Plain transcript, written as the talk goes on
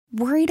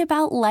Worried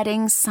about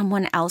letting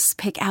someone else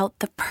pick out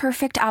the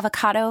perfect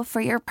avocado for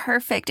your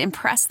perfect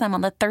impress them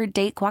on the third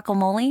date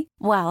guacamole?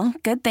 Well,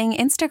 good thing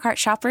Instacart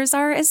shoppers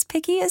are as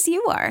picky as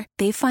you are.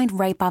 They find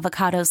ripe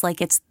avocados like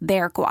it's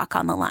their guac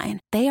on the line.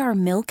 They are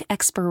milk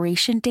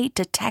expiration date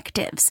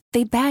detectives.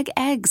 They bag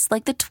eggs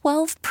like the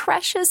 12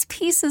 precious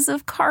pieces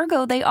of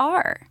cargo they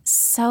are.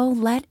 So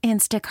let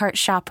Instacart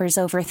shoppers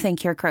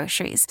overthink your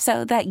groceries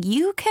so that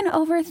you can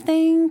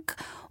overthink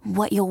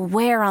what you'll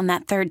wear on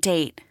that third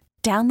date.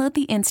 Download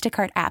the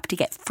Instacart app to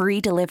get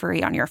free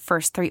delivery on your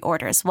first 3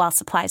 orders while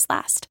supplies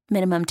last.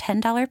 Minimum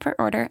 $10 per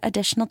order.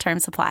 Additional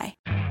terms apply.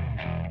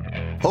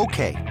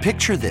 Okay,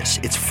 picture this.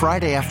 It's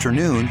Friday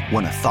afternoon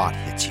when a thought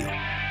hits you.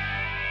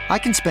 I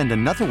can spend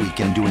another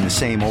weekend doing the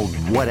same old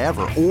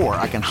whatever, or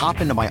I can hop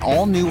into my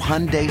all-new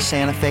Hyundai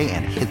Santa Fe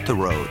and hit the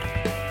road.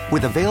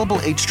 With available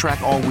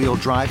H-Track all-wheel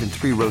drive and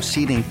 3-row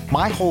seating,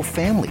 my whole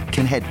family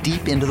can head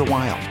deep into the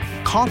wild.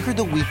 Conquer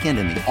the weekend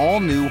in the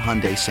all-new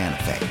Hyundai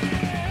Santa Fe.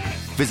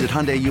 Visit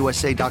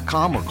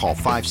HyundaiUSA.com or call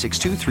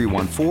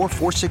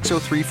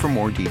 562-314-4603 for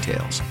more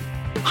details.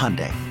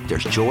 Hyundai,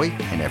 there's joy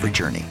in every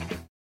journey.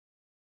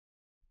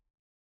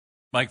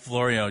 Mike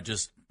Florio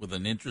just with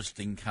an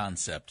interesting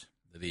concept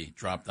that he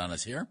dropped on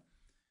us here.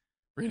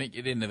 We're going to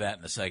get into that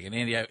in a second.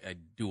 Andy, I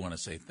do want to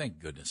say thank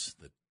goodness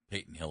that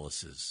Peyton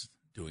Hillis is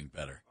doing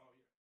better.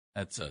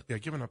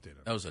 Give an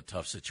update. That was a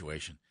tough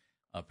situation.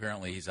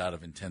 Apparently he's out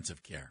of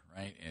intensive care,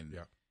 right? And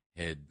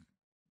had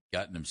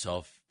gotten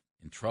himself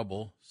in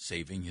trouble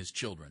saving his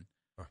children.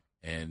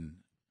 And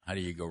how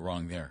do you go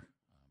wrong there?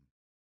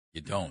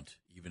 You don't,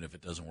 even if it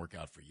doesn't work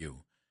out for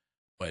you.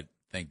 But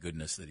thank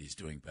goodness that he's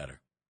doing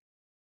better.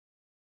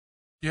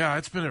 Yeah,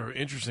 it's been an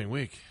interesting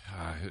week.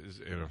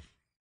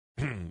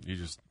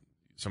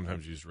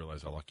 Sometimes you just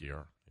realize how lucky you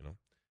are.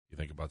 You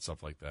think about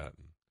stuff like that.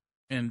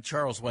 And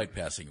Charles White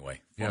passing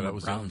away. That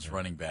was Browns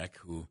running back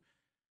who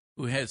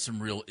had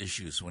some real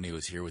issues when he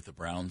was here with the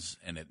Browns,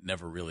 and it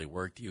never really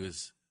worked. He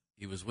was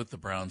with the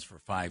Browns for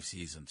 5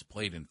 seasons,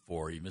 played in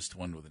 4. He missed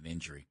one with an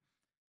injury,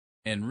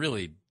 and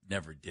really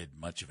never did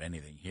much of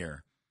anything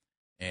here.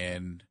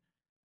 And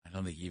I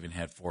don't think he even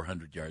had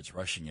 400 yards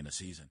rushing in a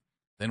season.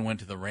 Then went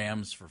to the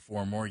Rams for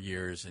 4 more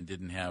years and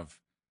didn't have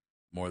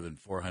more than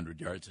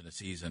 400 yards in a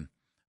season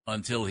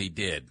until he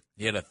did.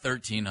 He had a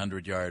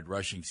 1,300-yard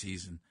rushing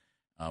season,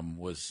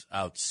 was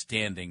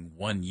outstanding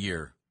 1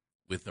 year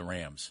with the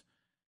Rams,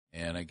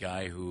 and a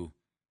guy who,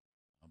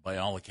 by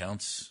all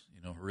accounts,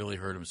 really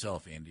hurt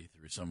himself, Andy,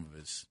 through some of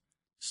his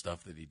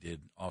stuff that he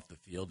did off the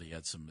field. He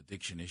had some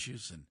addiction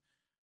issues, and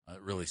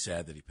really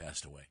sad that he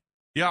passed away.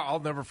 Yeah, I'll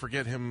never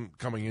forget him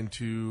coming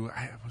into,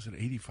 was it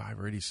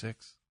 85 or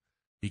 86?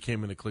 He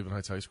came into Cleveland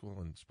Heights High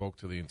School and spoke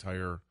to the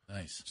entire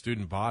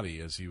student body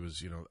as he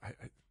was,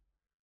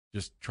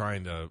 just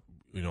trying to,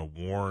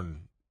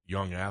 warn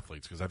young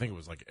athletes, because I think it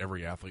was like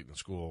every athlete in the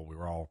school.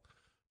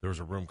 There was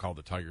a room called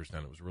the Tiger's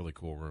Den. It was a really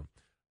cool room.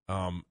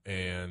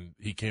 And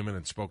he came in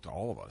and spoke to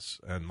all of us.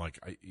 And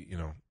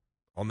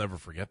I'll never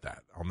forget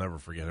that. I'll never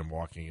forget him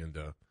walking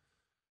into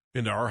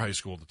our high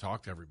school to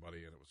talk to everybody.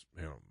 And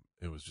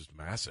it was just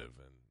massive.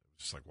 And it was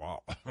just like,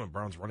 wow,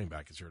 Brown's running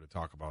back is here to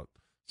talk about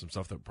some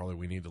stuff that probably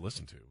we need to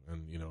listen to.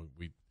 And,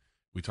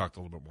 we talked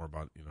a little bit more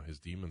about, his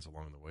demons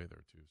along the way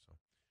there too.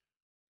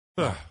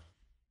 So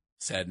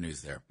sad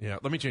news there. Yeah.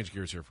 Let me change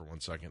gears here for 1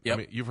 second.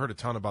 Yep. You've heard a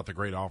ton about the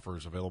great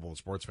offers available to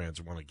sports fans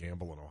who want to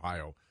gamble in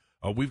Ohio.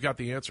 We've got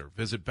the answer.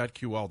 Visit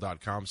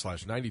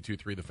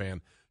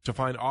BetQL.com/923TheFan to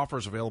find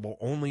offers available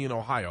only in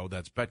Ohio.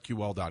 That's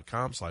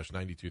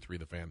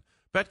BetQL.com/923TheFan.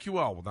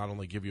 BetQL will not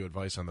only give you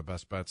advice on the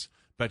best bets,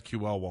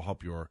 BetQL will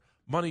help your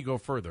money go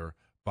further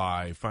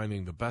by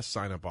finding the best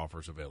sign-up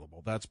offers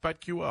available. That's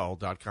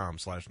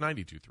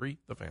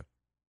BetQL.com/923TheFan.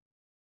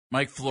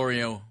 Mike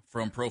Florio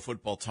from Pro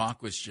Football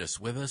Talk was just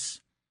with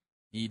us.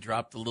 He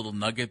dropped a little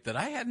nugget that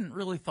I hadn't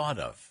really thought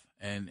of,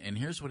 and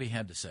here's what he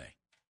had to say.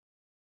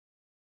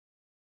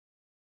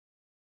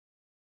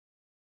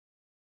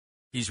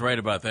 He's right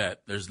about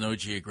that. There's no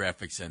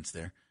geographic sense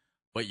there.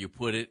 But you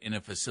put it in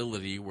a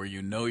facility where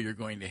you're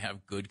going to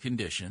have good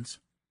conditions.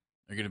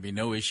 There are going to be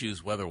no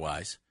issues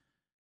weather-wise.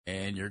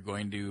 And you're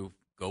going to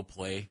go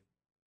play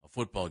a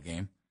football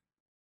game.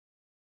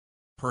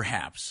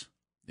 Perhaps,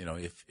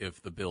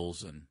 if the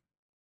Bills and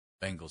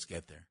Bengals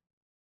get there.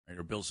 Right?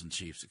 Or Bills and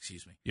Chiefs,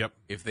 excuse me. Yep.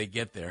 If they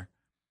get there,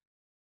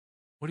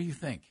 what do you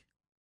think?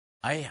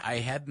 I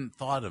hadn't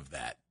thought of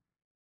that.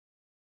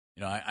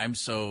 I'm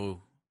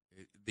so...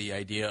 The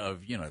idea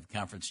of, the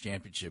conference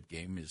championship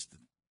game is the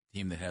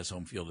team that has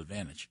home field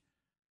advantage.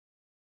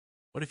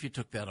 What if you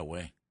took that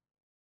away?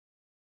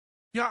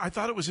 Yeah, I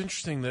thought it was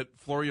interesting that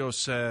Florio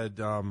said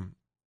that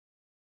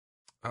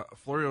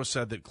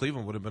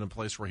Cleveland would have been a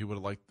place where they would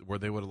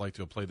have liked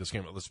to have played this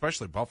game,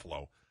 especially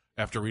Buffalo.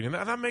 After reading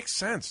that, and that makes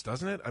sense,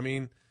 doesn't it? I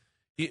mean,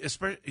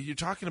 you're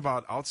talking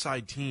about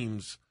outside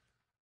teams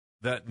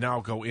that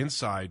now go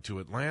inside to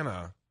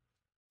Atlanta.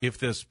 If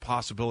this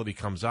possibility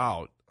comes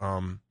out.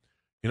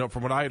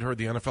 From what I had heard,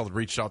 the NFL had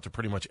reached out to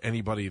pretty much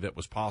anybody that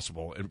was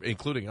possible,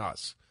 including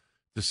us,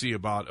 to see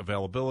about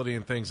availability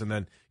and things. And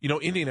then,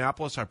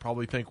 Indianapolis, I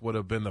probably think would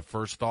have been the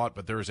first thought,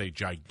 but there is a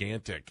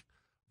gigantic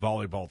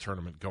volleyball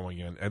tournament going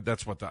in, and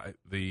that's what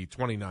the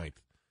 29th,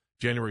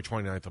 January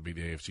 29th will be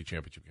the AFC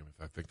Championship game.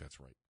 I think that's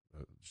right,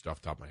 just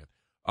off the top of my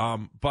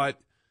head. But,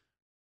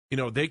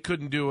 they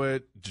couldn't do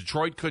it.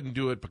 Detroit couldn't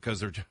do it because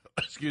they're,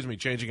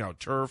 changing out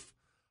turf.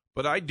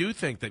 But I do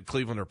think that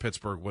Cleveland or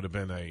Pittsburgh would have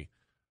been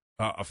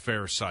a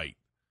fair site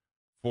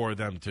for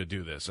them to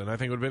do this. And I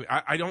think it would have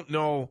been, I don't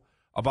know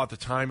about the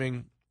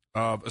timing,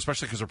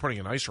 especially because they're putting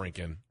an ice rink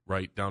in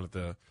right down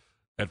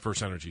at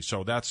First Energy.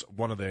 So that's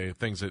one of the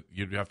things that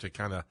you'd have to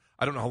kind of,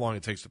 I don't know how long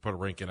it takes to put a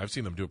rink in. I've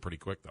seen them do it pretty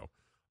quick, though.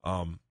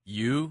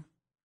 You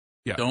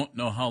don't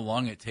know how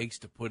long it takes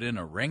to put in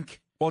a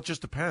rink? Well, it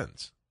just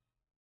depends.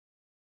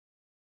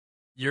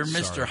 You're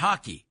Mr.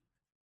 Hockey.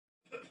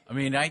 I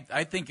mean,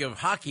 I think of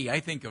hockey, I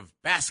think of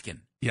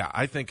Baskin. Yeah,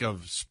 I think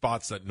of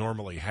spots that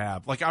normally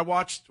have. Like I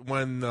watched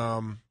when,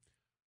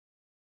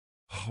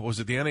 was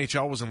it the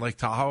NHL was in Lake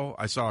Tahoe?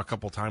 I saw a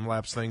couple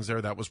time-lapse things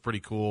there. That was pretty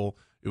cool.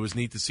 It was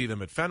neat to see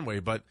them at Fenway,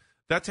 but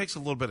that takes a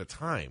little bit of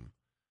time,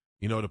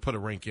 to put a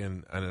rink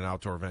in an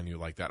outdoor venue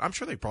like that. I'm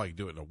sure they probably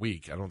do it in a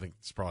week. I don't think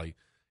it's probably,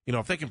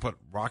 if they can put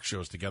rock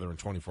shows together in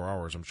 24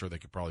 hours, I'm sure they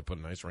could probably put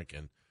an ice rink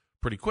in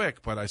pretty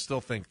quick. But I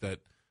still think that,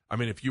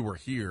 if you were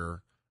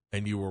here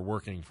and you were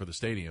working for the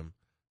stadium,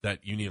 that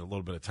you need a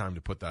little bit of time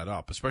to put that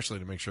up, especially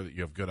to make sure that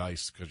you have good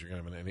ice because you're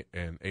going to have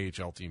an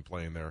AHL team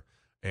playing there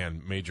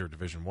and major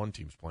Division I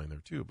teams playing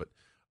there too. But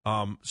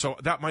so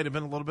that might have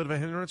been a little bit of a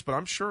hindrance, but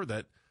I'm sure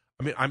that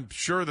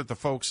the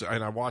folks,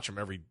 and I watch them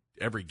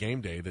every game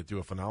day, that do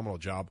a phenomenal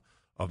job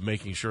of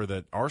making sure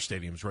that our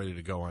stadium's ready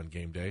to go on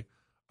game day.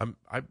 Would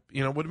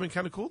have been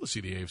kind of cool to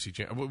see the AFC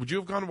championship. Would you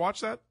have gone to watch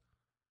that?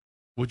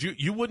 Would you?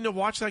 You wouldn't have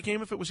watched that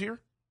game if it was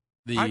here?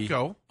 I'd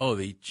go. Oh,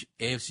 the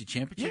AFC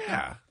Championship?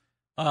 Yeah.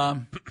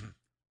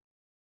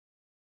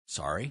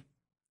 Sorry.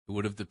 It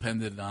would have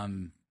depended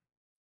on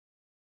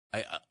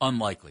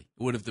unlikely.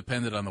 It would have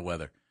depended on the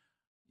weather.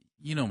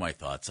 You know my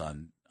thoughts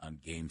on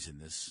games in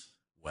this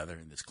weather,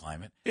 in this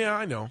climate. Yeah,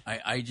 I know.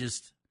 I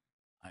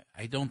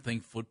don't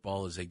think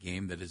football is a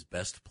game that is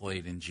best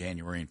played in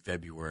January and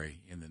February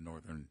in the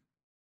northern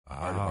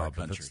part of our country.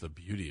 But that's the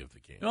beauty of the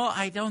game. No,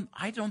 I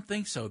don't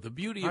think so. The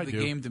beauty of the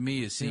game to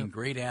me is seeing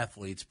great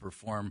athletes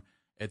perform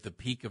at the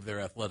peak of their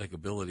athletic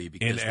ability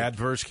because in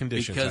adverse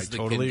conditions. Because I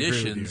totally the agree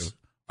with conditions you.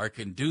 Are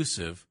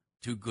conducive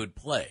to good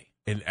play.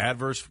 In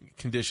adverse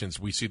conditions,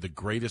 we see the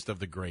greatest of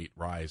the great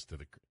rise to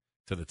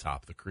the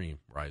top. The cream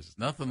rises.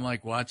 Nothing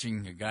like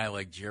watching a guy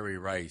like Jerry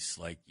Rice,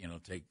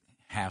 take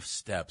half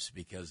steps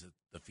because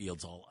the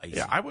field's all icy.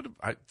 Yeah, I would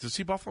have to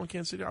see Buffalo and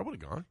Kansas City. I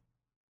would have gone.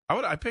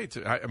 I paid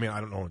to. I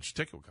don't know how much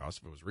ticket would cost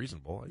if it was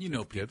reasonable.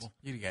 People. Kids.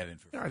 You'd get in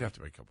for. Yeah, I'd have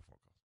to make a couple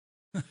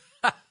phone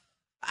calls.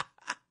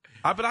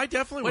 But I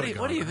definitely would have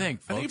gone. What do you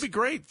think, folks? I think it'd be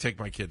great to take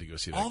my kid to go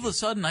see that. All of a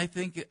sudden, I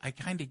think I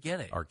kind of get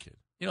it. Our kid.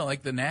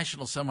 Like the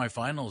national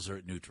semifinals are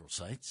at neutral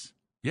sites.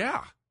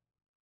 Yeah.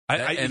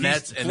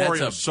 That's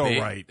so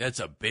right. That's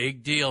a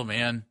big deal,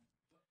 man.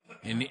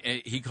 And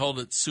he called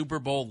it Super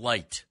Bowl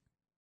light.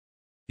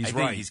 He's I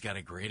right. Think he's got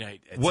a great idea.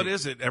 What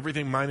is it?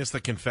 Everything minus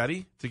the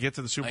confetti to get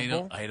to the Super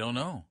Bowl? I don't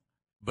know.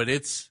 But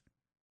it's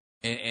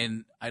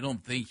and I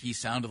don't think he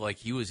sounded like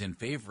he was in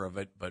favor of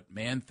it. But,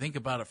 man, think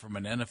about it from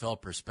an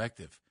NFL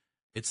perspective.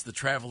 It's the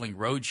traveling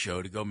road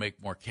show to go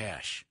make more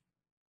cash.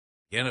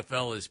 The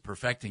NFL is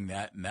perfecting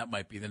that, and that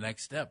might be the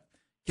next step.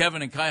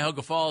 Kevin in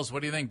Cuyahoga Falls,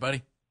 what do you think,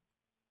 buddy?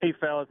 Hey,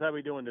 fellas, how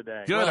we doing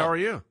today? Good. How are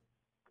you?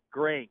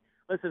 Great.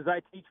 Listen, as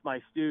I teach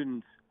my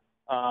students,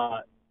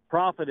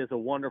 profit is a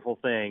wonderful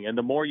thing, and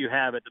the more you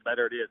have it, the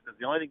better it is, because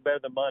the only thing better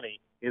than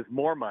money is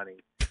more money.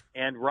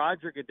 And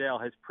Roger Goodell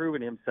has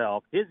proven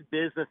himself. His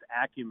business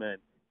acumen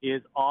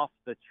is off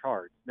the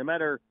charts. No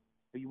matter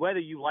whether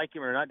you like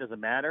him or not, doesn't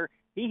matter.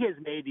 He has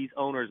made these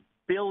owners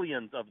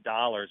billions of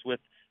dollars with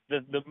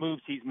the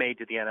moves he's made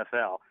to the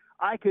NFL.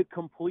 I could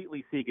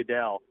completely see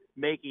Goodell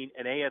making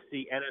an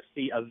AFC,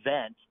 NFC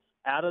event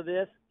out of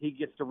this. He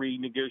gets to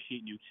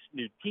renegotiate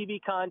new TV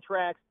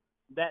contracts.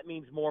 That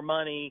means more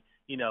money,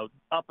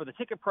 up for the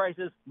ticket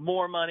prices,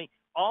 more money.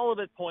 All of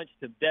it points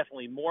to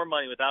definitely more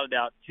money, without a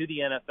doubt, to the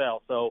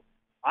NFL. So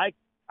I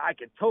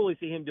could totally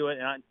see him do it.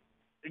 And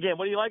again,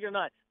 whether you like it or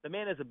not, the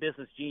man is a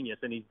business genius,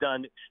 and he's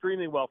done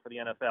extremely well for the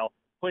NFL,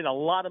 putting a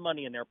lot of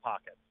money in their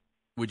pockets.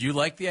 Would you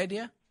like the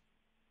idea?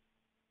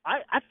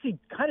 I actually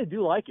kind of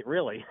do like it,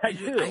 really. I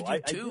do. I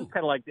do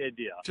kind of like the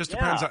idea. Just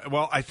depends.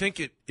 Well, I think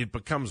it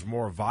becomes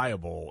more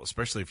viable,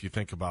 especially if you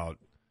think about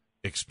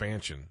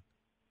expansion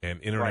and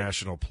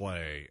international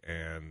play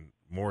and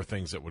more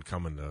things that would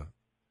come into.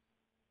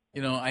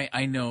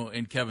 I know,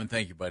 and Kevin,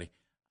 thank you, buddy.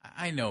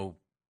 I know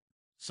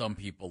some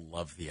people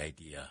love the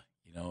idea,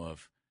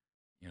 of,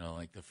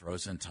 like the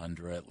frozen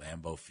tundra at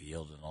Lambeau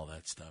Field and all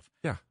that stuff.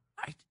 Yeah.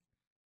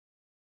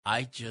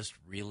 I just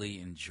really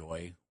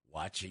enjoy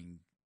watching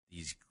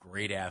these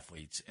great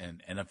athletes,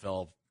 and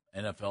NFL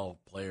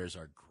players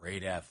are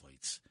great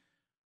athletes,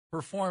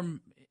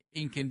 perform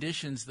in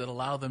conditions that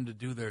allow them to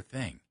do their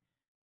thing.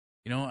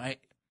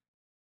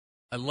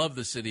 I love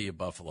the city of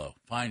Buffalo.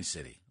 Fine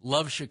city.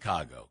 Love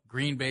Chicago.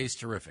 Green Bay's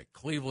terrific.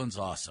 Cleveland's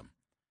awesome.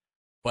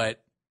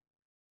 But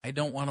I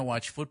don't want to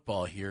watch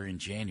football here in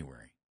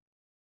January.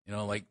 You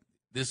know, like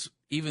this,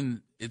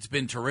 even it's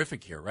been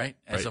terrific here, right?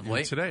 As of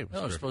late. Today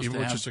was supposed even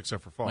to have, just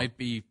except for fall. Might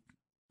be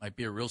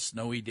a real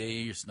snowy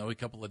day, or snowy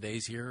couple of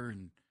days here.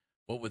 And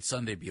what would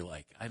Sunday be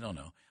like? I don't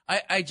know.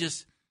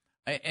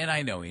 And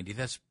I know, Andy,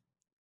 that's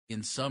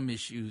in some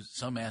issues,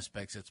 some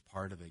aspects, it's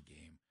part of the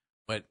game.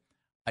 But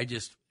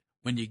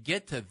when you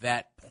get to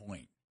that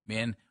point,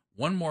 man,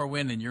 one more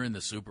win and you're in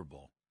the Super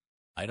Bowl.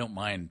 I don't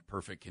mind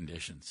perfect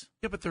conditions.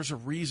 Yeah, but there's a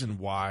reason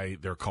why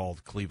they're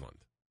called Cleveland.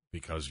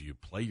 Because you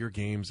play your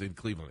games in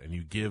Cleveland and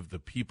you give the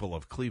people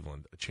of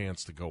Cleveland a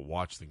chance to go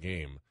watch the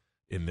game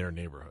in their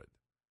neighborhood.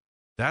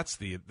 That's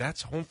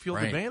home field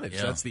advantage.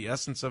 Yeah. That's the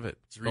essence of it.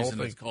 It's the reason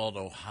it's called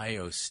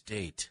Ohio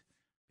State,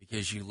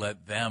 because you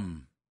let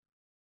them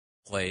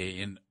play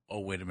in. Oh,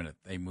 wait a minute,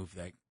 they moved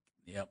that.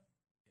 Yep.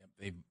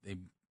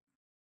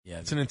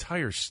 It's an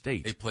entire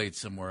state. They played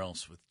somewhere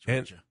else with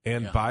Georgia.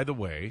 And by the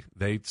way,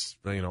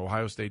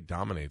 Ohio State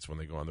dominates when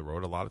they go on the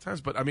road a lot of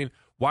times. But I mean,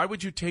 why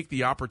would you take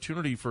the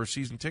opportunity for a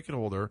season ticket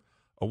holder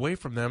away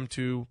from them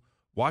to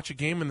watch a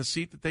game in the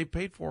seat that they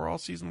paid for all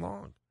season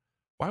long?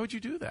 Why would you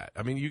do that?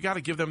 I mean, you got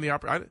to give them the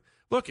opportunity.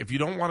 Look, if you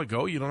don't want to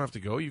go, you don't have to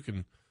go. You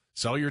can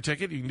sell your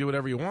ticket. You can do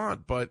whatever you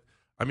want. But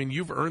I mean,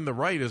 you've earned the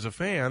right as a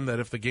fan that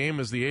if the game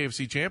is the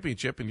AFC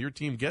Championship and your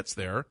team gets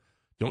there,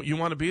 don't you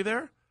want to be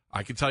there?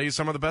 I can tell you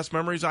some of the best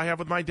memories I have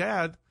with my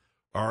dad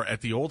are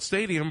at the old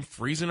stadium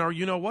freezing our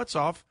you-know-what's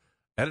off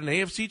at an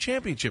AFC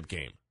Championship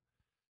game.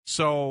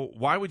 So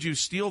why would you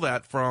steal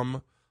that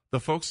from the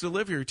folks that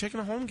live here? You're taking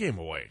a home game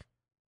away.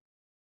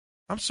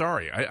 I'm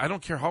sorry. I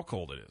don't care how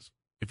cold it is.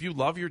 If you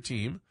love your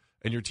team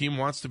and your team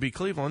wants to be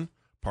Cleveland,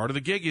 part of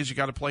the gig is you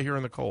got to play here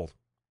in the cold.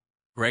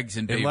 Greg's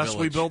in Bay Unless Village.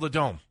 we build a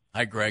dome.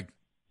 Hi, Greg.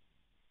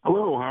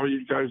 Hello. How are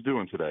you guys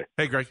doing today?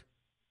 Hey, Greg.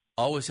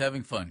 Always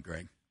having fun,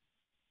 Greg.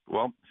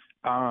 Well,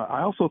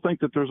 I also think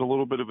that there's a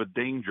little bit of a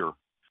danger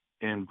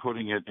in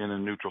putting it in a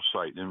neutral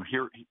site. And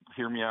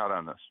hear me out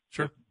on this.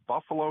 Sure. If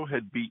Buffalo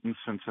had beaten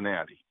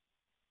Cincinnati,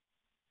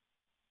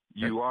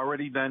 you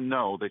already then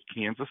know that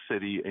Kansas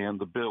City and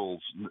the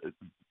Bills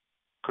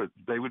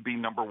they would be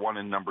number one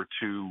and number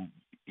two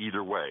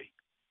either way.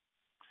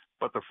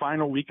 But the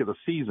final week of the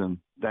season,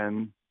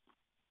 then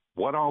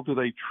what all do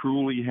they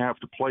truly have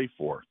to play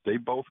for? They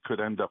both could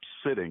end up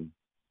sitting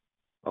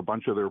a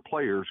bunch of their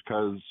players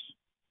because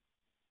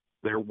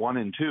they're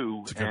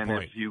 1-2, and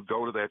point. If you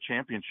go to that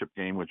championship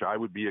game, which I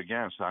would be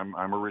against,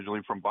 I'm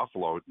originally from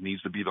Buffalo. It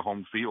needs to be the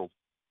home field.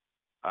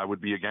 I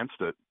would be against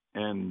it.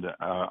 And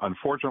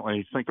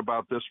unfortunately, think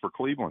about this for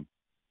Cleveland.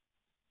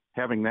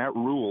 Having that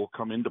rule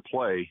come into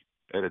play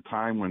at a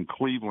time when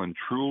Cleveland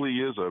truly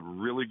is a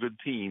really good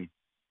team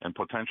and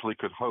potentially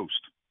could host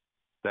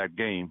that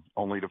game,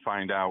 only to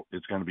find out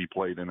it's going to be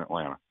played in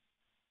Atlanta.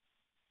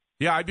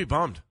 Yeah, I'd be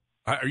bummed.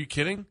 Are you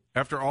kidding?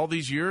 After all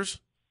these years,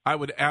 I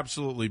would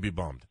absolutely be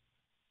bummed.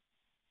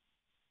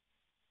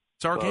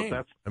 It's our game.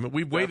 I mean,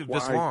 we've waited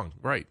this long,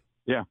 right?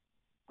 Yeah.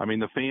 I mean,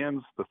 the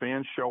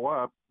fans show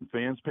up. The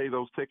fans pay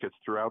those tickets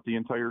throughout the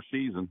entire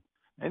season.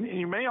 And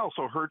you may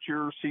also hurt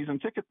your season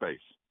ticket base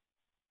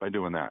by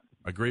doing that.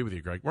 I agree with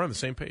you, Greg. We're on the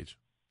same page.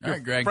 All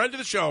right, Greg. Friend of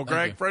the show,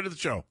 Greg. Friend of the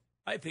show.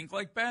 I think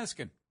like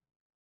Baskin.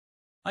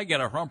 I get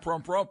a rump,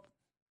 rump, rump.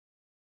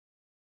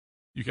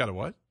 You got a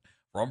what?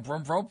 Rump,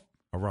 rump, rump.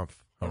 A rump.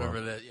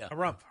 Whatever that, yeah. A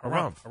rump.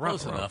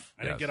 Close enough.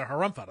 I didn't get a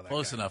harump out of that.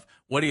 Close enough.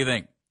 What do you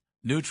think?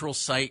 Neutral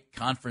site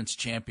conference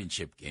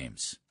championship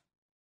games.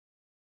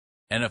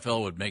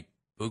 NFL would make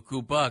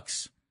buku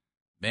bucks.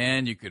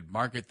 Man, you could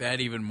market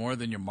that even more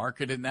than you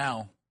market it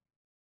now.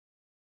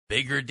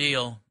 Bigger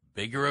deal,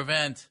 bigger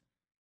event.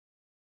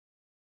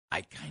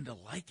 I kind of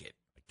like it.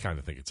 I kind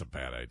of think it's a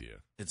bad idea.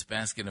 It's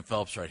Baskin and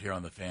Phelps right here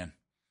on The Fan.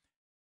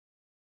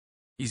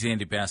 He's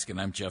Andy Baskin.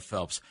 I'm Jeff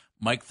Phelps.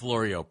 Mike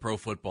Florio, Pro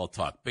Football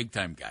Talk,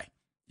 big-time guy.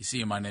 You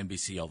see him on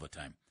NBC all the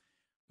time.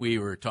 We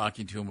were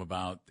talking to him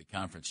about the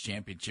conference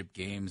championship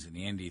games, and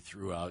Andy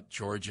threw out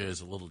Georgia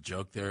as a little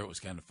joke there. It was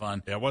kind of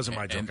fun. Yeah, it wasn't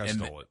my joke. I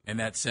stole it. And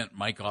that sent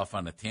Mike off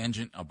on a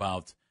tangent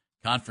about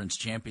conference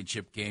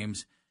championship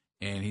games,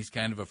 and he's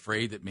kind of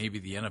afraid that maybe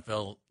the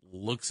NFL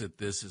looks at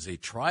this as a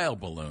trial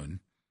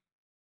balloon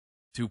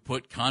to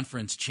put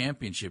conference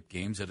championship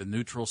games at a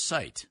neutral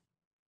site.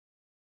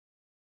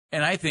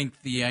 And I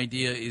think the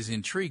idea is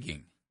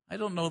intriguing. I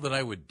don't know that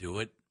I would do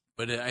it,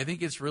 but I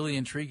think it's really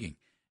intriguing.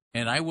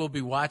 And I will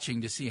be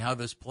watching to see how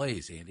this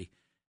plays, Andy.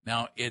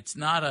 Now, it's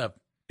not a...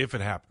 If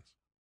it happens.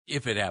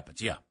 If it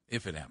happens, yeah,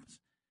 if it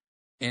happens.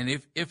 And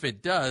if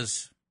it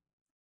does,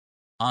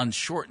 on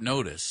short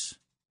notice,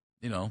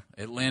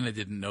 Atlanta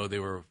didn't know they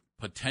were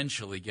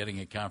potentially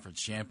getting a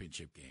conference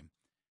championship game.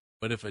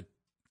 But if a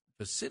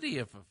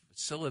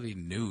facility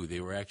knew they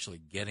were actually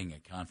getting a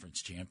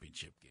conference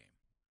championship game,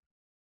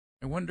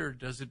 I wonder,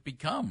 does it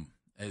become,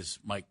 as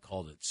Mike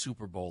called it,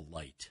 Super Bowl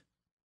light?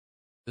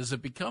 Does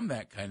it become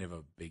that kind of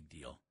a big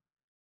deal?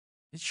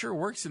 It sure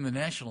works in the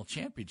national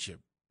championship,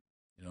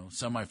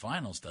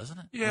 semifinals, doesn't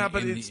it? Yeah,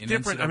 but it's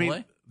different. NCAA? I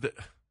mean,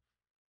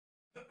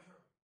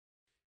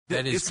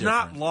 it's different.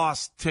 Not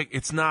lost.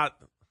 It's not.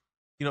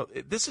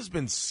 This has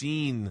been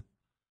seen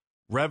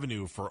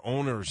revenue for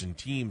owners and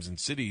teams and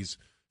cities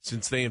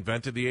since they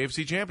invented the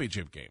AFC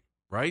Championship game,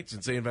 right?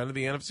 Since they invented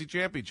the NFC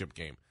Championship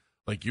game.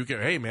 Like,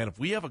 hey, man, if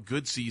we have a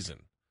good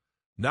season,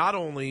 not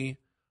only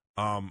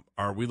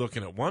are we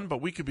looking at one,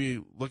 but we could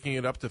be looking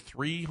at up to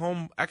 3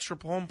 extra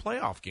home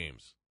playoff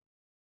games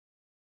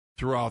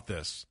throughout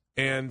this.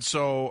 And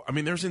so, I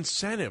mean, there's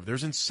incentive.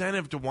 There's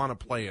incentive to want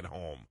to play at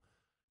home.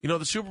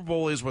 The Super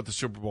Bowl is what the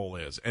Super Bowl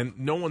is, and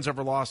no one's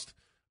ever lost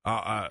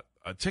a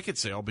ticket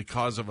sale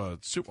because of a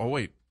Super. Oh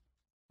wait,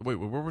 where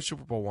was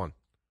Super Bowl I?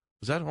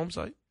 Was that home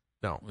site?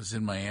 No, it was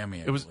in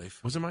Miami. I believe.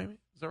 Was it Miami?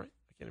 Is that right?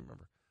 I can't even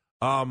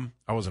remember.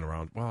 I wasn't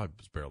around. Well, I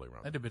was barely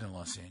around. I'd have been in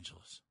Los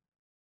Angeles.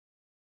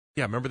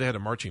 Yeah, remember they had a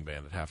marching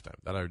band at halftime.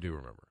 That I do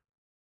remember.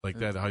 Like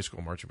they had a high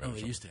school marching band.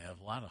 They used to have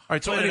a lot of. All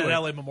right, so anyway, at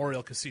LA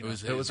Memorial Casino.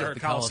 It was at the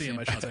Coliseum,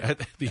 I should say.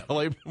 At the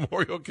LA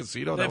Memorial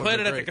Casino. They played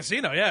it at the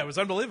casino. Yeah, it was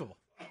unbelievable.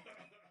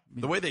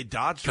 The way they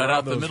dodged cut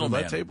out those the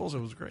middleman tables, it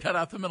was great. Cut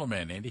out the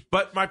middleman, Andy.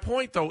 But my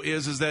point, though,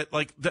 is that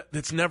like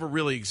that's never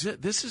really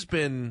existed. This has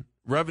been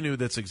revenue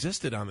that's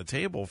existed on the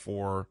table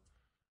for,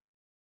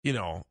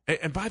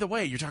 And by the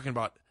way, you're talking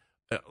about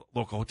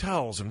local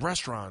hotels and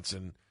restaurants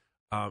and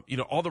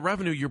all the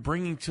revenue you're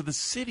bringing to the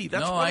city.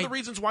 That's one of the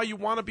reasons why you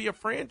want to be a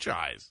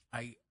franchise.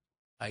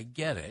 I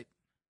get it.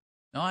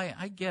 No,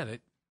 I get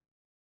it.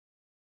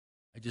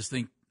 I just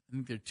think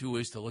there are two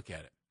ways to look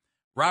at it.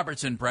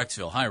 Robert's in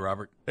Brecksville. Hi,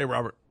 Robert. Hey,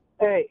 Robert.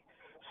 Hey.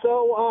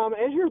 So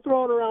as you're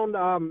throwing around,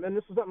 and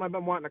this is something I've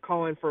been wanting to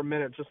call in for a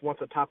minute just once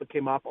the topic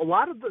came up, a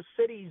lot of the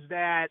cities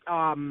that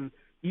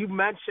you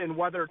mentioned,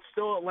 whether it's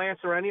still Atlanta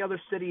or any other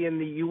city in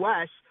the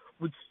U.S.,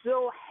 would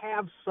still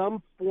have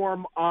some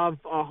form of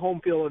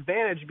home field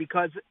advantage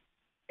because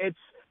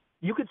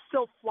you could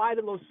still fly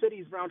to those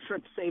cities round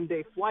trip, same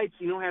day flights.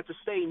 You don't have to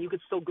stay, and you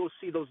could still go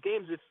see those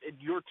games if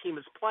your team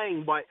is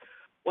playing. But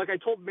like I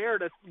told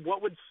Meredith,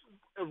 what would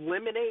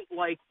eliminate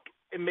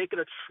and make it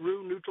a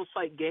true neutral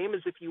site game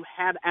is if you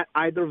had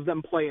either of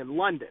them play in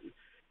London,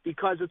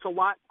 because it's a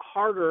lot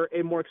harder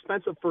and more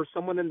expensive for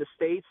someone in the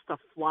States to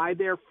fly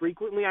there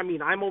frequently. I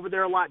mean, I'm over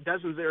there a lot,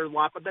 Desmond's there a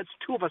lot, but that's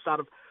 2 of us out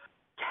of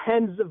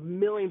tens of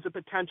millions of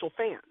potential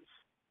fans.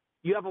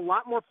 You have a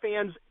lot more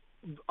fans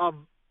of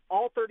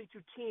all 32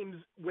 teams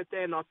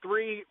within a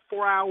 3-4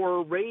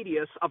 hour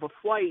radius of a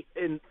flight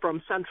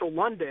from central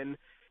London.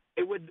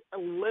 It would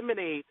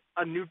eliminate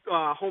a new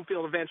home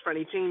field advantage for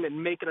any team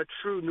and make it a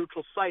true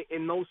neutral site,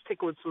 and those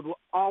tickets would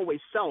always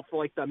sell. For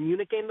like the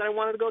Munich game that I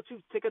wanted to go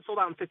to, tickets sold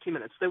out in 15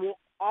 minutes. They will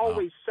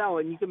always sell,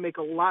 and you can make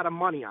a lot of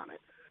money on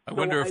it. I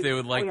wonder if they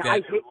would like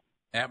that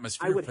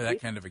atmosphere for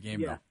that kind of a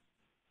game, though.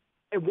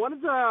 And one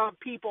of the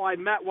people I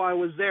met while I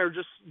was there,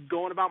 just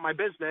going about my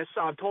business,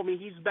 told me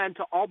he's been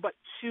to all but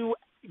 2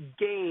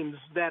 games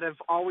that have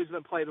always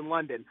been played in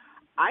London.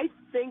 I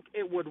think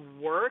it would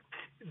work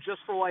just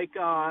for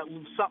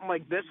something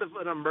like this if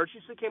an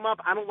emergency came up.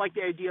 I don't like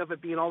the idea of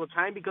it being all the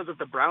time, because if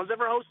the Browns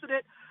ever hosted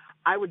it,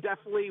 I would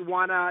definitely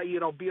want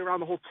to, be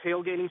around the whole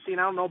tailgating scene.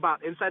 I don't know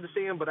about inside the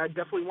stadium, but I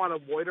definitely want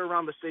to loiter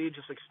around the city,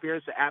 just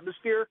experience the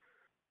atmosphere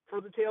for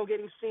the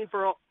tailgating scene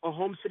for a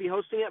home city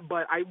hosting it.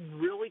 But I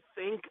really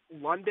think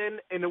London,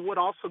 and it would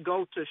also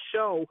go to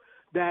show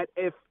that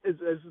if as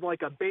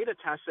like a beta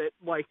test it,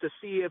 to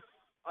see if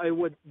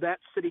that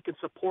city could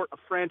support a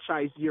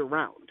franchise year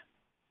round.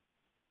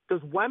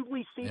 Because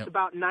Wembley seats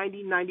about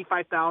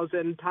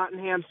 95,000.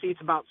 Tottenham seats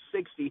about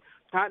 60.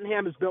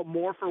 Tottenham is built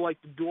more for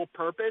the dual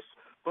purpose,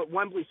 but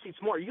Wembley seats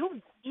more.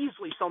 You'll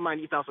easily sell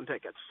 90,000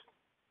 tickets.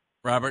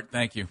 Robert,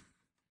 thank you.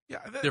 Yeah,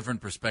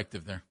 different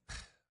perspective there.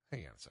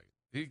 Hang on a second.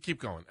 You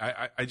keep going.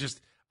 I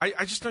just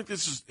think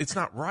it's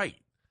not right.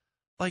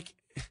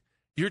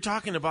 You're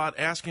talking about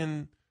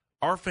asking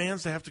our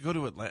fans to have to go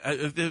to Atlanta.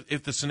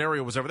 If the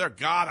scenario was ever there,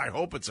 God, I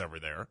hope it's ever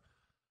there.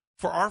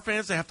 For our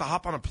fans to have to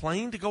hop on a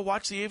plane to go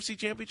watch the AFC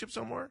Championship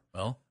somewhere?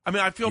 Well, I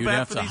mean, I feel you'd bad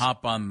have for to these.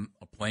 hop on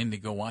a plane to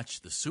go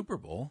watch the Super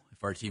Bowl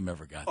if our team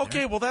ever got there.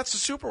 Okay, well, that's the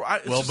Super Bowl.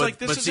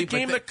 This is a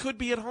game that could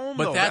be at home,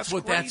 but though. That's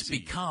what crazy. That's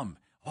become.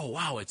 Oh,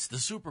 wow, it's the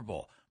Super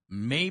Bowl.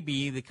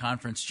 Maybe the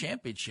conference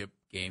championship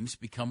games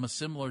become a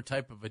similar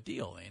type of a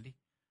deal, Andy.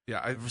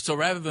 Yeah. So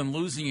rather than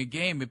losing a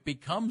game, it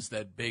becomes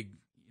that big,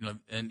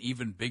 an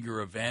even bigger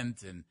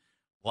event and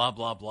blah,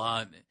 blah,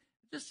 blah.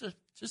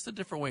 Just a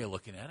different way of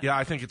looking at it. Yeah,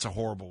 I think it's a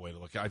horrible way to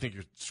look at it. I think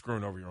you're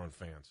screwing over your own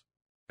fans.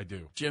 I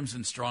do. Jim's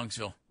in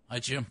Strongsville. Hi,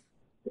 Jim.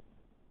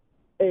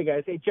 Hey,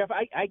 guys. Hey, Jeff,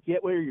 I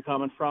get where you're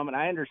coming from, and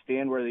I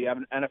understand where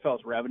the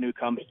NFL's revenue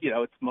comes.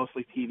 It's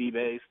mostly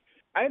TV-based.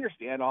 I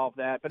understand all of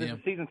that, but as a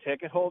season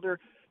ticket holder,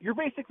 you're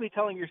basically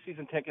telling your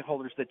season ticket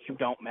holders that you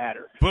don't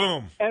matter.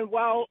 Boom. And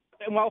while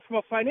from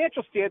a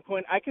financial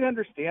standpoint, I can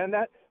understand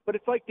that, but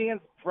it's like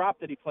Dan's drop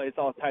that he plays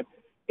all the time.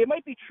 It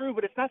might be true,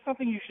 but it's not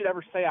something you should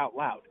ever say out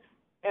loud.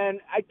 And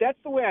that's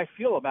the way I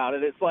feel about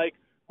it. It's like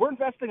we're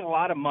investing a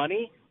lot of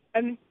money,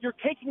 and you're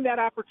taking that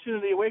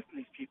opportunity away from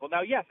these people.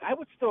 Now, yes, I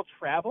would still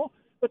travel,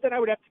 but then I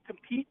would have to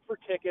compete for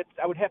tickets.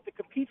 I would have to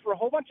compete for a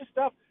whole bunch of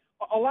stuff.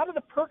 A lot of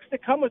the perks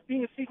that come with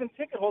being a season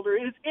ticket holder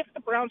is if the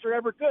Browns are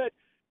ever good,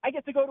 I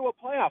get to go to a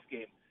playoff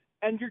game.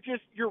 And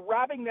you're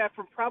robbing that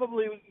from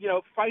probably,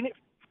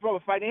 from a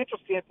financial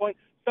standpoint,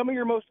 some of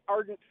your most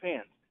ardent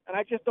fans. And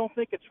I just don't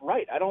think it's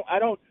right.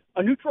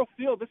 A neutral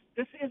field,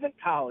 this isn't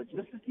college.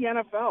 This is the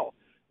NFL.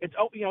 It's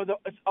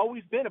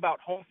always been about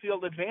home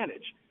field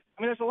advantage.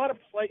 I mean, there's a lot of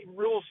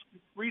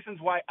reasons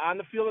why on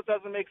the field it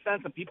doesn't make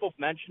sense, and people have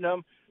mentioned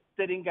them,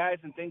 sitting guys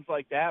and things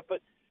like that.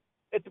 But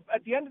at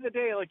the end of the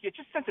day, it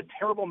just sends a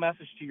terrible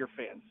message to your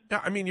fans.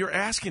 Yeah, I mean, you're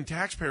asking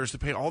taxpayers to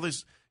pay all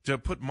this, to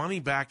put money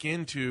back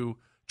into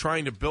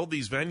trying to build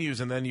these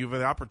venues, and then you have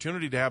the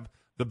opportunity to have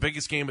the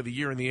biggest game of the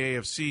year in the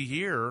AFC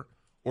here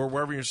or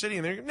wherever you're sitting,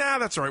 and they're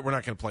that's all right, we're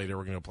not going to play there,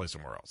 we're going to play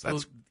somewhere else.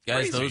 That's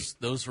crazy.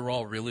 Those are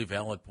all really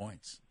valid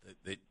points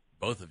that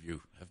both of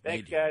you have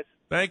made. Thanks, guys.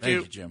 Thank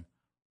you, Jim.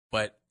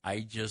 But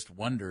I just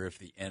wonder if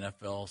the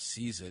NFL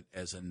sees it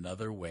as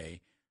another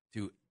way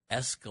to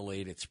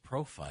escalate its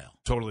profile.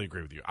 Totally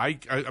agree with you.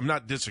 I'm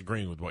not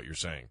disagreeing with what you're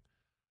saying.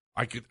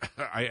 I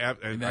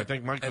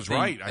think Mike was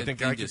right. I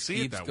think I could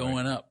see it that way. Keeps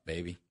going up,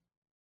 baby.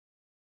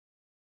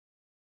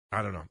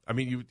 I don't know. I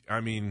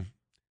mean,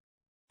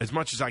 as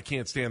much as I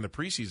can't stand the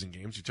preseason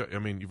games,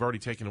 you've already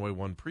taken away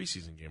one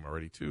preseason game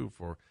already too.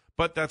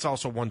 But that's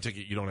also one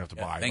ticket you don't have to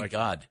buy. Thank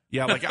God.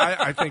 Yeah,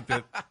 I think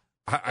that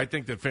I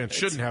think that fans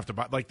shouldn't have to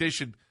buy.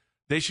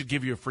 They should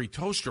give you a free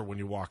toaster when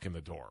you walk in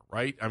the door,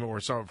 right? I mean,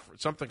 or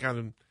something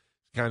kind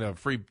of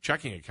free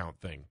checking account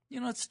thing.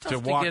 It's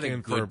tough to get a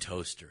good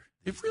toaster.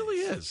 It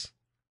really is.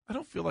 I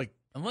don't feel like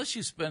unless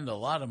you spend a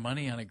lot of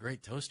money on a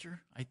great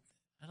toaster. I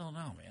don't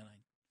know, man.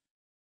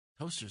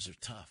 Toasters are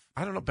tough.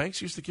 I don't know.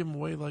 Banks used to give them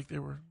away like they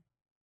were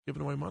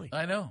giving away money.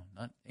 I know.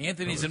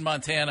 Anthony's in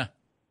Montana.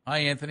 Hi,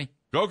 Anthony.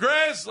 Go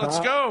Grizz. Let's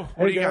go.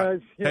 What do you got?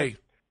 Yeah. Hey.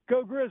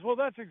 Go Grizz. Well,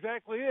 that's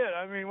exactly it.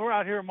 I mean, we're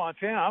out here in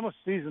Montana. I'm a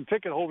season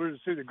ticket holder to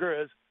see the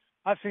Grizz.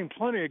 I've seen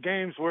plenty of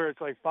games where it's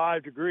like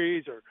 5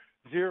 degrees or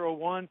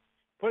 0-1,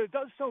 but it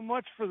does so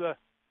much for the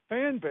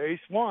fan base.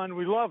 One,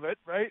 we love it,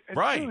 right? And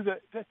right.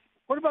 Two,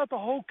 what about the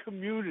whole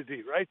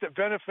community, right, that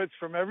benefits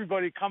from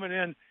everybody coming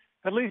in,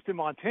 at least in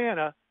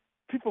Montana?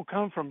 People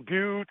come from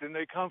Butte, and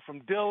they come from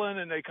Dillon,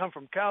 and they come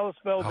from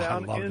Kalispell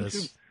down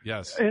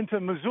into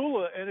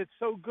Missoula, and it's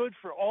so good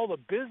for all the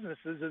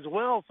businesses as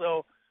well.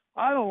 So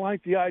I don't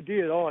like the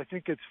idea at all. I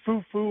think it's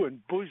foo-foo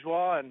and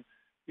bourgeois, and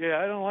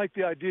I don't like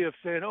the idea of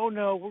saying, "Oh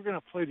no, we're going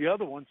to play the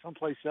other one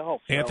someplace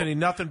else." Anthony,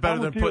 nothing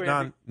better than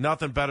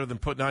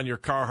putting on your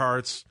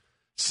Carhartts,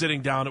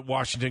 sitting down at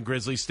Washington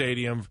Grizzly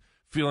Stadium,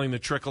 feeling the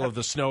trickle of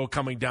the snow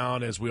coming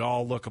down as we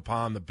all look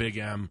upon the Big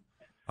M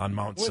on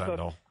Mount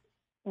Sentinel.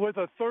 With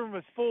a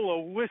thermos full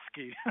of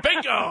whiskey.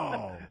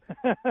 Bingo!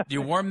 Do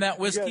you warm that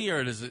whiskey,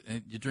 or does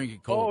you drink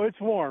it cold? Oh,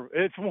 it's warm.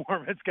 It's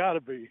warm. It's got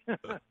to be.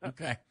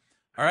 Okay.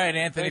 All right,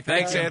 Anthony.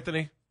 Thanks,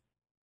 Anthony.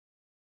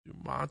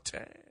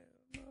 Montana.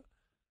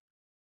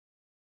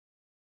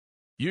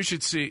 You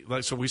should see.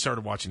 So we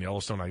started watching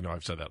Yellowstone. I know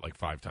I've said that like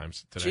 5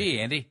 times today. Gee,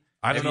 Andy.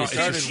 I don't know. You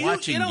started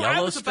watching Yellowstone?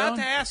 I was about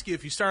to ask you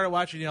if you started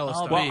watching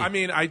Yellowstone. Well, I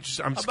mean, I'm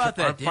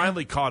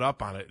finally caught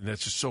up on it, and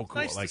it's just so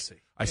cool. Nice to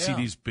see. I see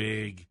these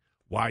big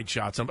wide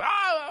shots. I'm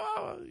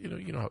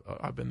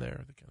I've been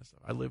there, that kind of stuff.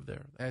 I live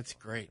there. That's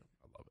great.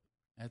 I love it.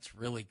 That's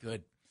really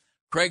good.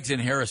 Craig's in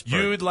Harrisburg.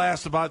 You'd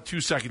last about 2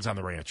 seconds on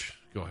the ranch.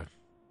 Go ahead.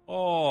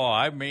 Oh,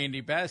 I'm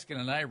Andy Baskin,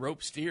 and I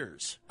rope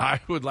steers.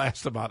 I would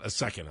last about a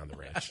second on the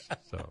ranch.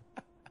 So,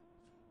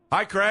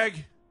 hi,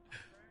 Craig.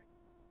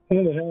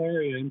 Hey, how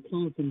are you? I'm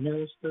calling from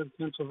Harrisburg,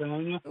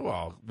 Pennsylvania.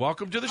 Well,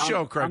 welcome to the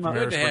show, Craig, from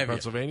Harrisburg,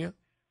 Pennsylvania.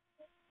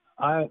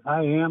 I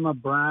am a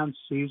Browns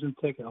season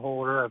ticket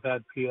holder. I've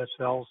had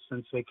PSL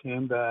since they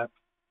came back.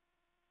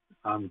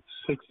 I'm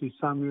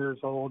 60-some years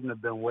old and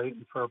have been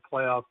waiting for a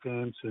playoff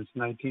game since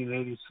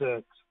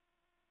 1986.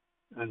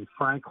 And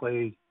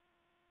frankly,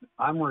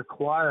 I'm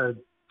required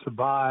to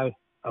buy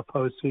a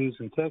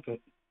postseason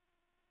ticket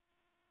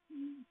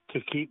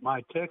to keep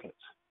my tickets.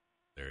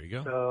 There you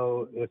go.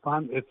 So if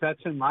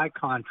that's in my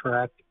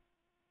contract,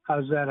 how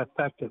does that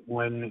affect it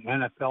when the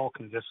NFL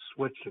can just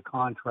switch the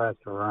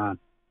contract around?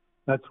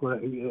 That's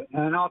what,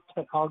 and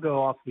I'll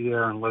go off the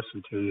air and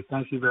listen to you.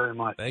 Thank you very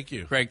much. Thank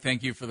you, Craig.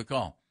 Thank you for the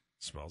call.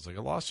 Smells like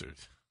a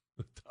lawsuit.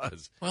 It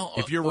does. Well,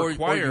 if you're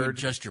required, or you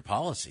adjust your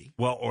policy.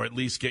 Well, or at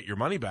least get your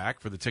money back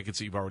for the tickets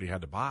that you've already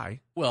had to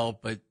buy. Well,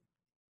 but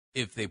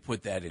if they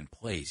put that in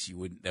place,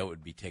 that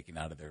would be taken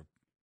out of their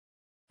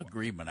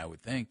agreement. I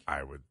would think.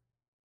 I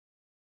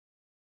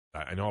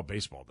know how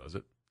baseball does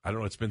it. I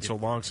don't know. It's been so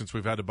long since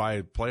we've had to buy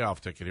a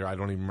playoff ticket here. I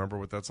don't even remember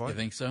what that's like. You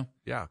think so?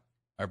 Yeah.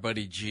 Our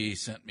buddy G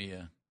sent me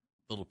a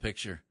little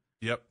picture.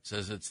 Yep.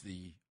 Says it's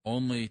the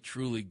only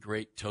truly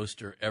great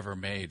toaster ever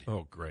made.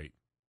 Oh, great.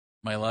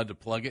 Am I allowed to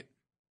plug it?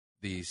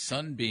 The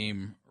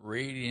Sunbeam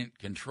Radiant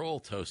Control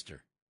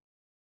Toaster.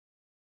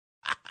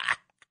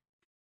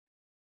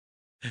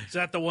 Is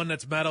that the one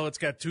that's metal? It's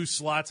got 2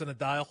 slots and a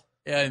dial?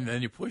 Yeah, and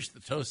then you push the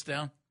toast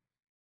down.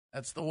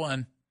 That's the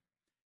one.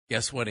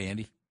 Guess what,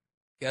 Andy?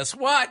 Guess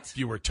what? If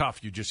you were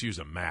tough, you'd just use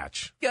a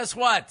match. Guess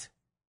what?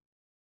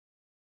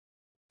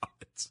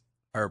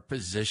 Our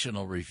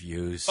positional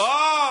reviews.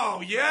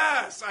 Oh,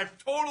 yes. I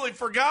totally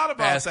forgot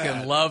about that.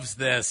 Baskin loves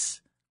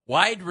this.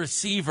 Wide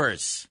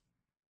receivers.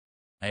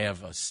 I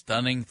have a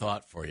stunning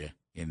thought for you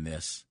in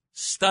this.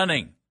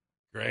 Stunning.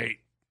 Great.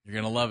 You're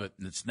going to love it.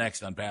 And it's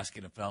next on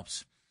Baskin and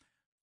Phelps.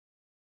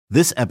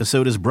 This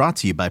episode is brought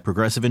to you by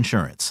Progressive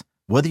Insurance.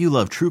 Whether you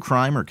love true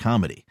crime or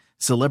comedy,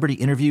 celebrity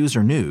interviews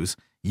or news,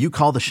 you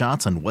call the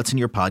shots on what's in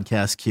your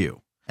podcast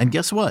queue. And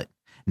guess what?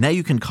 Now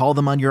you can call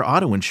them on your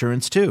auto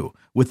insurance too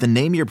with the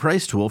Name Your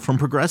Price tool from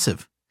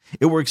Progressive.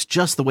 It works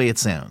just the way it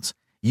sounds.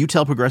 You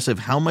tell Progressive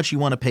how much you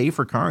want to pay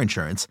for car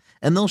insurance,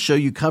 and they'll show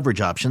you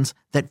coverage options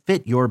that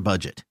fit your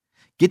budget.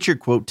 Get your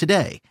quote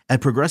today at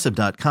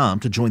Progressive.com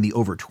to join the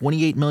over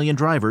 28 million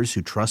drivers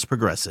who trust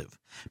Progressive.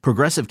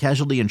 Progressive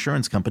Casualty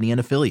Insurance Company and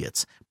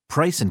Affiliates.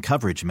 Price and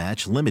coverage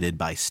match limited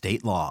by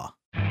state law.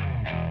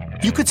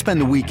 You could spend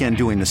the weekend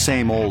doing the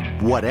same old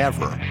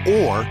whatever,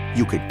 or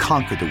you could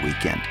conquer the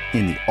weekend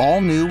in the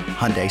all-new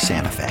Hyundai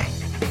Santa Fe.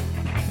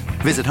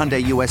 Visit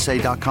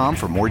HyundaiUSA.com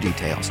for more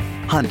details.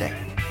 Hyundai,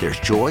 there's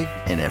joy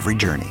in every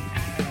journey.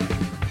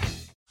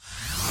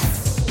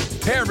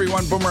 Hey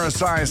everyone, Boomer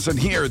Esiason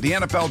here. The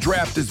NFL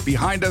Draft is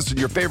behind us and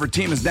your favorite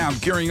team is now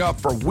gearing up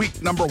for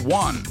week number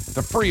 1.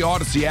 The free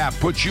Odyssey app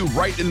puts you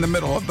right in the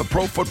middle of the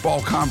pro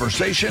football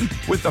conversation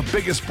with the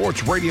biggest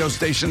sports radio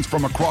stations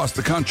from across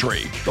the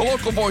country. The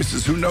local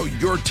voices who know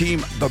your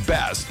team the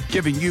best,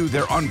 giving you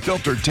their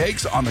unfiltered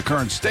takes on the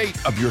current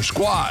state of your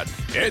squad.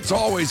 It's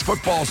always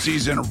football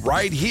season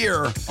right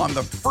here on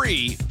the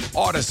free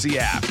Odyssey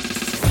app.